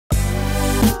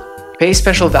Paste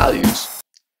special values.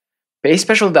 Paste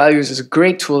special values is a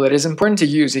great tool that is important to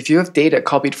use if you have data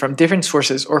copied from different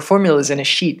sources or formulas in a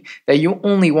sheet that you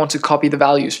only want to copy the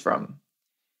values from.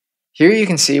 Here you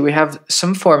can see we have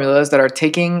some formulas that are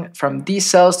taking from these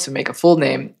cells to make a full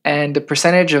name and the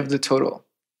percentage of the total.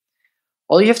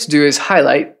 All you have to do is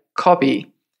highlight,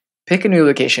 copy, pick a new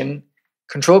location,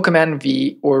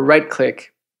 Control-Command-V or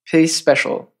right-click, Paste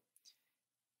Special.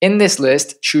 In this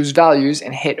list, choose Values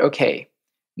and hit OK.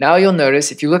 Now you'll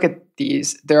notice if you look at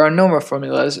these, there are no more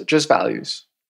formulas, just values.